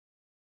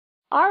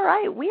All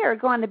right, we are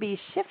going to be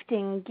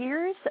shifting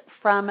gears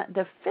from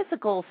the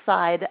physical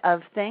side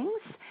of things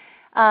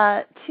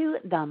to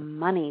the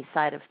money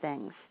side of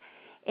things.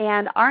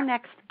 And our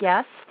next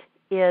guest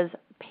is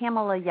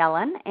Pamela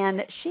Yellen,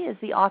 and she is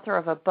the author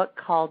of a book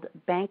called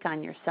Bank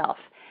on Yourself.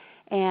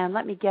 And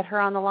let me get her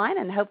on the line,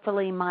 and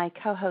hopefully my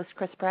co-host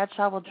Chris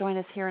Bradshaw will join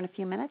us here in a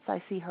few minutes.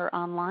 I see her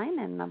online,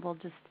 and we'll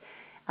just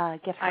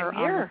get her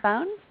on the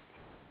phone.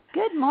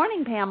 Good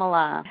morning,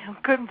 Pamela.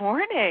 Good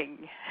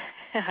morning.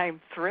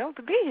 I'm thrilled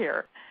to be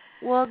here.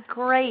 Well,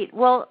 great.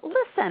 Well,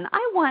 listen,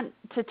 I want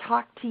to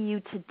talk to you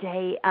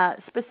today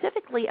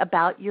specifically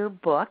about your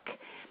book.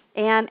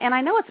 And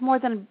I know it's more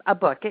than a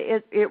book.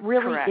 It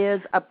really Correct.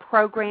 is a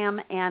program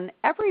and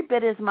every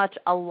bit as much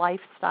a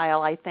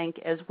lifestyle, I think,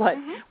 as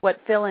what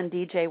Phil and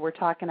DJ were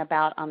talking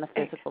about on the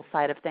physical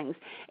side of things.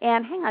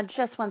 And hang on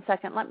just one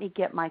second. Let me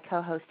get my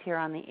co-host here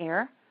on the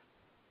air.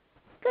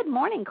 Good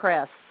morning,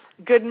 Chris.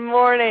 Good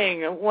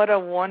morning. What a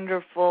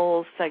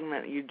wonderful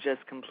segment you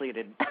just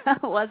completed.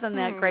 Wasn't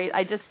that great?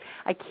 I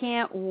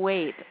can't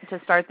wait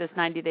to start this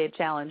 90-day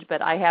challenge,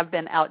 but I have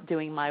been out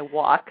doing my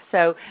walk.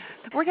 So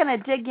we're going to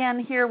dig in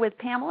here with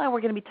Pamela.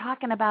 We're going to be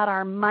talking about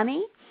our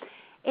money.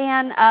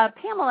 And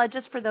Pamela,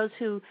 just for those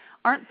who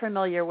aren't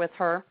familiar with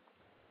her,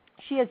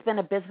 she has been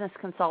a business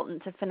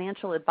consultant to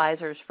financial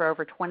advisors for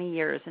over 20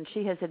 years, and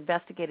she has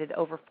investigated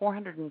over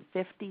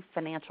 450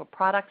 financial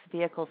products,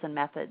 vehicles, and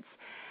methods.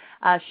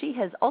 She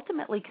has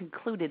ultimately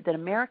concluded that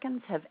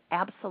Americans have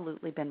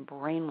absolutely been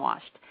brainwashed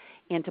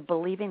into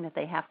believing that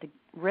they have to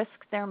risk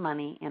their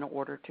money in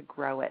order to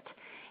grow it.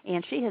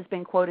 And she has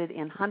been quoted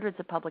in hundreds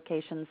of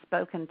publications,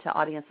 spoken to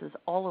audiences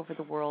all over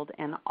the world,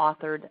 and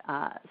authored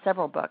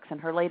several books.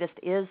 And her latest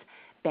is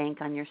Bank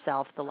on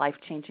Yourself, The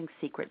Life-Changing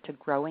Secret to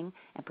Growing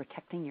and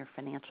Protecting Your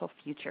Financial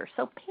Future.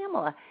 So,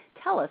 Pamela,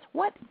 tell us,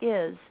 what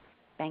is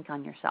Bank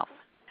on Yourself?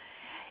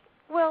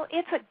 Well,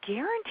 it's a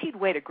guaranteed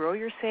way to grow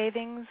your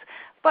savings,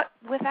 but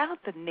without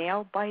the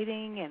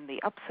nail-biting and the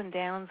ups and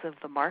downs of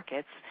the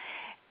markets.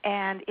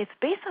 And it's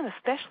based on a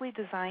specially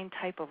designed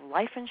type of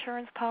life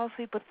insurance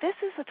policy, but this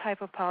is a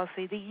type of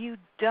policy that you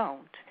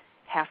don't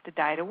have to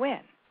die to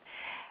win.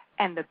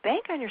 And the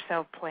Bank on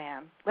Yourself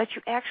plan lets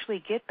you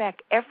actually get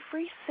back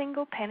every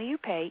single penny you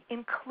pay,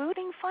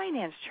 including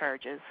finance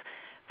charges,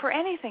 for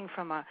anything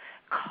from a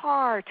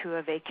car to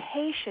a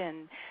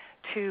vacation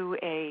to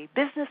a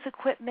business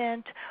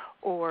equipment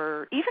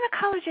or even a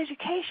college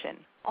education,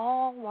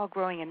 all while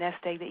growing a nest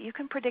egg that you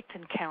can predict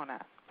and count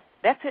on.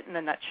 That's it in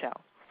a nutshell.